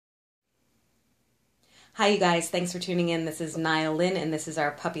Hi you guys, thanks for tuning in. This is Nia Lynn and this is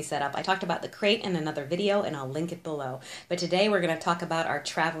our puppy setup. I talked about the crate in another video and I'll link it below. But today we're going to talk about our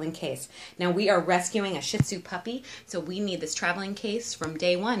traveling case. Now we are rescuing a Shih Tzu puppy, so we need this traveling case from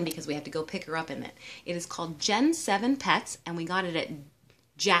day one because we have to go pick her up in it. It is called Gen 7 Pets and we got it at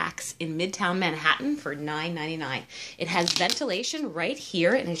Jack's in Midtown Manhattan for $9.99. It has ventilation right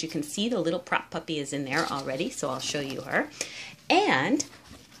here, and as you can see the little prop puppy is in there already, so I'll show you her. And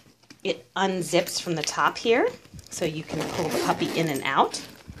it unzips from the top here, so you can pull the puppy in and out.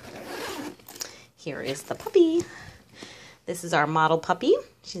 Here is the puppy. This is our model puppy.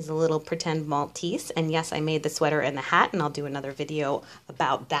 She's a little pretend Maltese, and yes, I made the sweater and the hat, and I'll do another video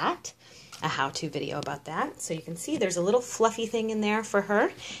about that, a how-to video about that. So you can see there's a little fluffy thing in there for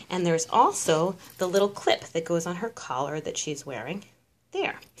her, and there's also the little clip that goes on her collar that she's wearing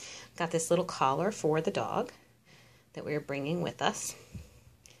there. Got this little collar for the dog that we're bringing with us,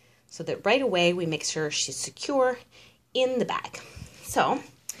 so that right away we make sure she's secure in the bag. So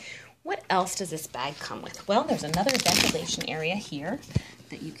what else does this bag come with? Well, there's another ventilation area here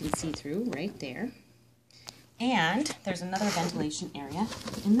that you can see through right there. And there's another ventilation area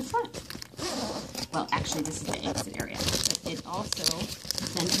in the front. Well, actually this is the exit area, but it also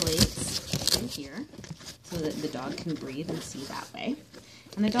ventilates in here so that the dog can breathe and see that way.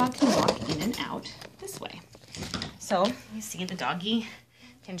 And the dog can walk in and out this way. So you see the doggie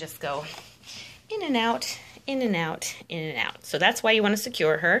can just go in and out, in and out, in and out. So that's why you want to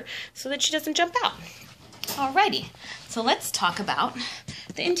secure her so that she doesn't jump out. Alrighty, so let's talk about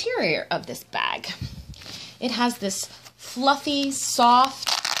the interior of this bag. It has this fluffy,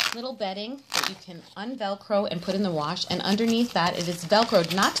 soft little bedding that you can unvelcro and put in the wash, and underneath that it is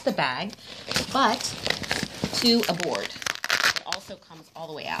velcroed not to the bag, but to a board. It also comes all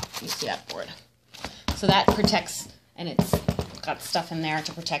the way out. You see that board? So that protects, and it's got stuff in there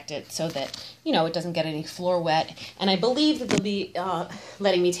to protect it so that, you know, it doesn't get any floor wet. And I believe that they'll be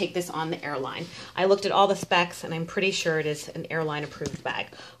letting me take this on the airline. I looked at all the specs and I'm pretty sure it is an airline approved bag,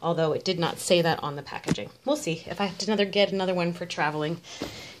 although it did not say that on the packaging. We'll see. If I have to get another one for traveling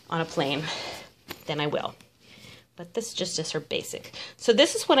on a plane, then I will. But this just is her basic. So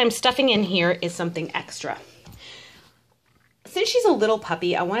this is what I'm stuffing in here, is something extra. Since she's a little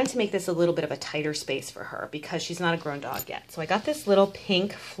puppy, I wanted to make this a little bit of a tighter space for her because she's not a grown dog yet. So I got this little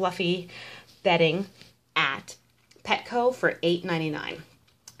pink fluffy bedding at Petco for $8.99.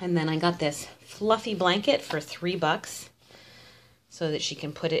 And then I got this fluffy blanket for $3 so that she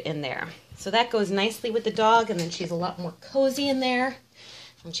can put it in there. So that goes nicely with the dog, and then she's a lot more cozy in there,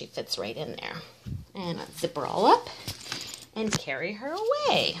 and she fits right in there. And I'll zip her all up and carry her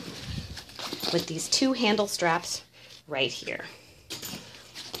away with these two handle straps right here.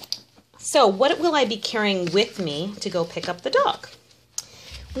 So what will I be carrying with me to go pick up the dog?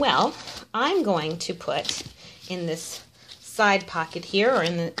 Well, I'm going to put in this side pocket here, or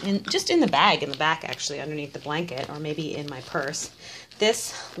just in the bag in the back, actually underneath the blanket, or maybe in my purse,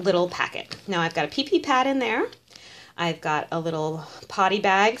 this little packet. Now I've got a pee-pee pad in there. I've got a little potty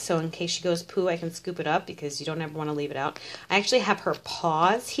bag, so in case she goes poo, I can scoop it up because you don't ever want to leave it out. I actually have her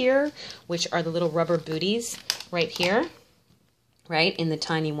paws here, which are the little rubber booties right here, right, in the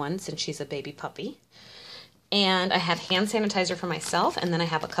tiny one since she's a baby puppy. And I have hand sanitizer for myself, and then I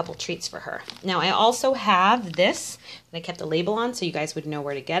have a couple treats for her. Now I also have this that I kept a label on so you guys would know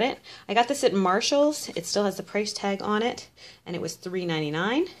where to get it. I got this at Marshall's. It still has the price tag on it, and it was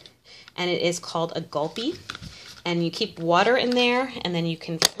 $3.99, and it is called a Gulpy. And you keep water in there, and then you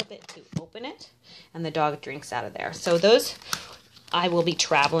can flip it to open it, and the dog drinks out of there. So those I will be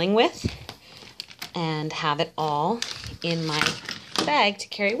traveling with and have it all in my bag to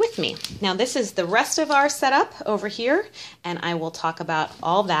carry with me. Now this is the rest of our setup over here, and I will talk about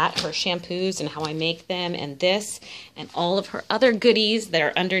all that, her shampoos and how I make them, and this, and all of her other goodies that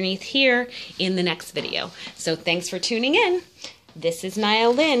are underneath here in the next video. So thanks for tuning in. This is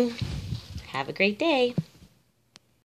Nia Lynn. Have a great day.